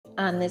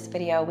On this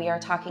video, we are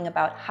talking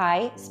about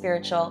high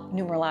spiritual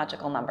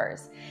numerological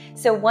numbers.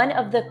 So one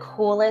of the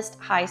coolest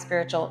high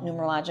spiritual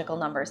numerological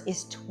numbers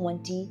is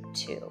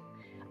 22,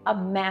 a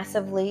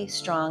massively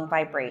strong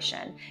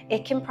vibration.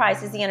 It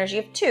comprises the energy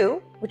of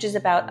 2, which is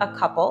about a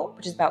couple,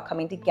 which is about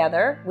coming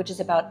together, which is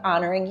about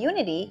honoring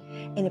unity,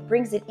 and it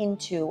brings it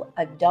into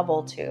a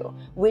double 2,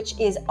 which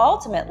is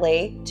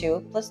ultimately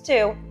 2 plus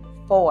 2,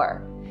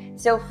 4.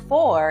 So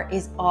 4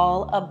 is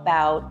all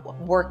about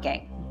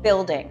working,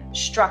 building,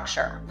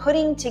 structure,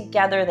 putting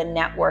together the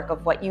network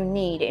of what you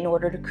need in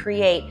order to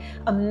create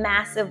a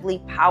massively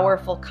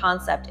powerful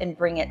concept and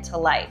bring it to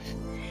life.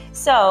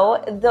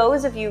 So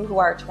those of you who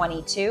are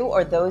 22,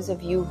 or those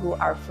of you who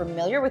are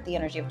familiar with the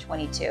energy of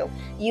 22,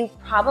 you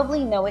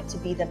probably know it to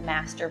be the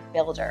master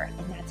builder,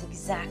 and that's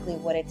exactly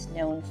what it's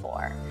known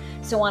for.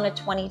 So on a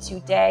 22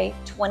 day,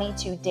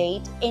 22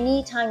 date,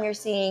 anytime you're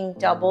seeing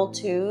double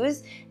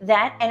 2s,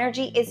 that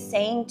energy is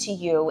saying to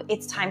you,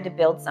 it's time to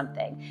build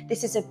something.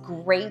 This is a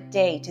great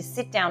day to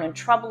sit down and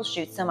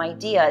troubleshoot some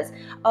ideas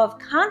of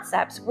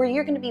concepts where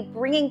you're going to be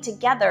bringing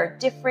together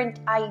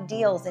different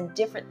ideals and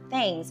different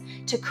things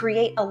to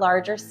create a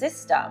larger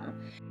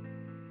system.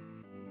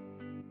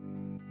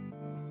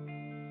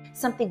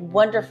 Something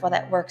wonderful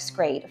that works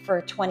great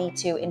for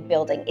 22 in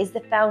building is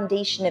the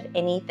foundation of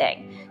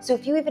anything. So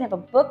if you even have a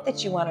book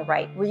that you want to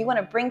write where you want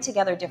to bring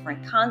together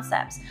different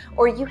concepts,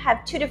 or you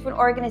have 2 different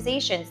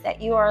organizations that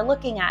you are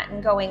looking at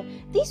and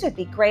going, these would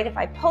be great if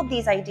I pulled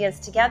these ideas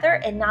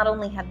together and not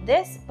only have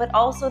this, but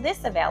also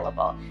this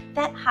available.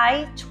 That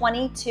high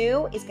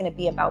 22 is going to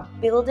be about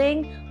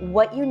building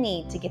what you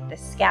need to get the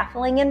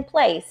scaffolding in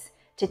place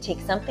to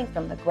take something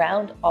from the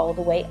ground all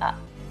the way up.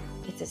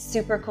 It's a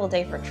super cool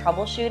day for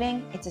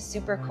troubleshooting. It's a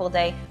super cool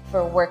day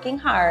for working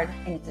hard,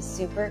 and it's a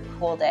super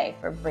cool day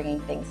for bringing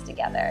things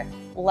together.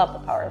 Love the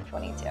power of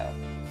 22.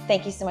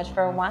 Thank you so much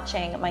for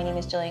watching. My name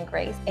is Jillian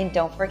Grace, and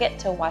don't forget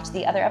to watch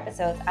the other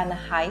episodes on the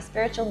high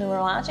spiritual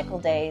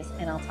numerological days,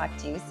 and I'll talk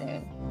to you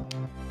soon.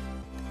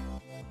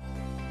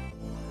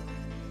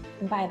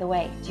 And by the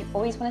way, do you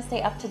always want to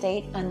stay up to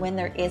date on when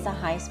there is a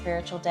high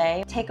spiritual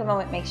day? Take a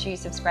moment, make sure you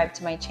subscribe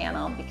to my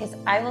channel, because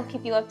I will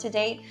keep you up to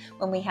date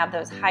when we have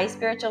those high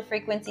spiritual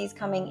frequencies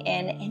coming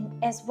in, and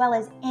as well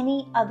as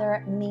any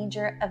other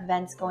major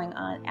events going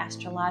on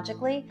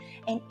astrologically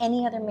and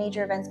any other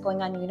major events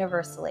going on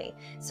universally,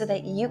 so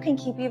that you can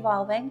keep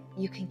evolving,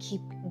 you can keep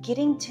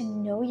getting to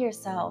know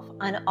yourself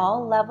on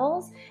all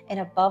levels, and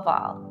above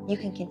all, you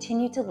can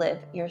continue to live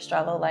your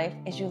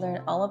Astrololife as you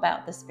learn all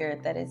about the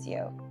spirit that is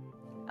you.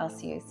 I'll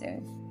see you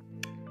soon.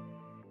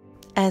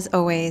 As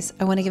always,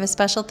 I want to give a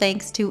special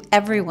thanks to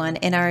everyone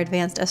in our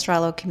Advanced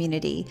Astrolo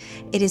community.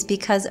 It is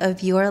because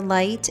of your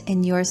light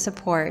and your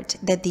support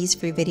that these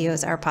free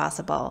videos are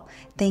possible.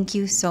 Thank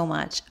you so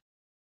much.